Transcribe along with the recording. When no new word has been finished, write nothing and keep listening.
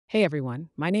Hey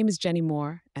everyone, my name is Jenny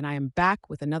Moore, and I am back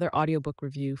with another audiobook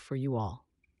review for you all.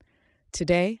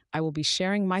 Today, I will be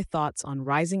sharing my thoughts on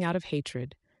Rising Out of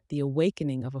Hatred, The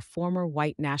Awakening of a Former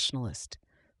White Nationalist,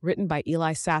 written by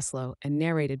Eli Saslow and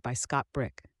narrated by Scott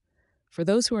Brick. For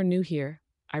those who are new here,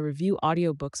 I review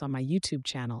audiobooks on my YouTube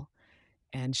channel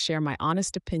and share my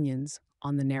honest opinions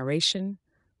on the narration,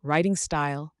 writing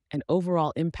style, and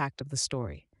overall impact of the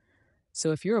story.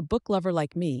 So if you're a book lover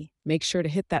like me, make sure to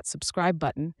hit that subscribe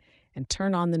button and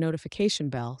turn on the notification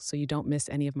bell so you don't miss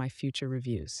any of my future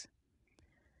reviews.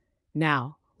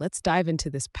 Now, let's dive into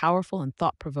this powerful and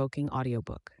thought-provoking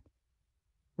audiobook.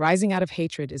 Rising Out of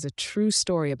Hatred is a true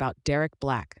story about Derek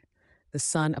Black, the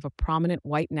son of a prominent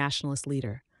white nationalist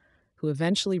leader, who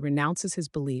eventually renounces his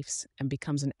beliefs and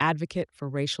becomes an advocate for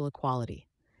racial equality.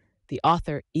 The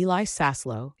author, Eli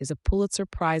Saslow, is a Pulitzer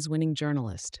Prize-winning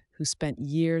journalist who spent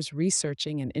years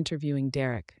researching and interviewing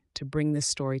Derek to bring this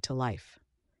story to life.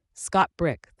 Scott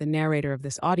Brick, the narrator of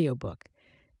this audiobook,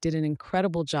 did an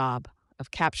incredible job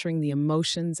of capturing the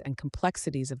emotions and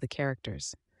complexities of the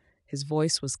characters. His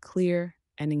voice was clear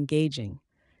and engaging,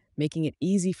 making it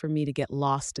easy for me to get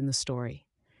lost in the story.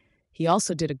 He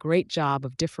also did a great job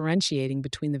of differentiating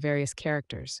between the various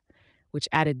characters, which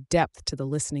added depth to the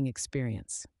listening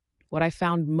experience. What I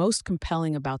found most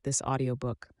compelling about this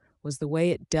audiobook was the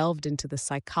way it delved into the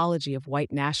psychology of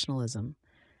white nationalism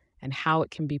and how it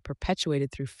can be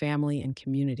perpetuated through family and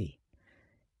community.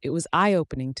 It was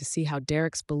eye-opening to see how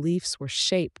Derek's beliefs were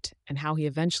shaped and how he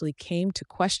eventually came to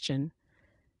question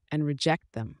and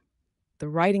reject them. The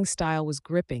writing style was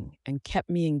gripping and kept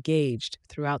me engaged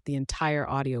throughout the entire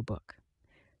audiobook.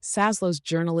 Saslow's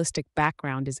journalistic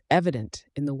background is evident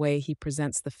in the way he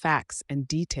presents the facts and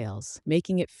details,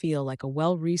 making it feel like a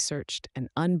well-researched and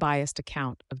unbiased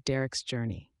account of Derek's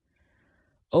journey.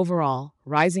 Overall,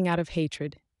 Rising Out of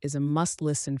Hatred is a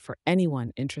must-listen for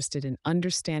anyone interested in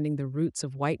understanding the roots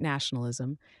of white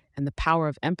nationalism and the power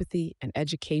of empathy and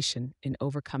education in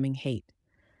overcoming hate.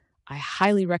 I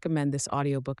highly recommend this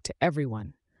audiobook to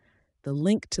everyone. The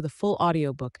link to the full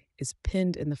audiobook is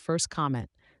pinned in the first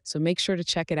comment, so make sure to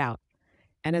check it out.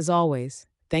 And as always,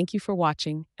 thank you for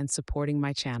watching and supporting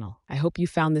my channel. I hope you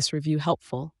found this review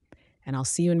helpful, and I'll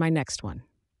see you in my next one.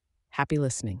 Happy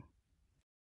listening.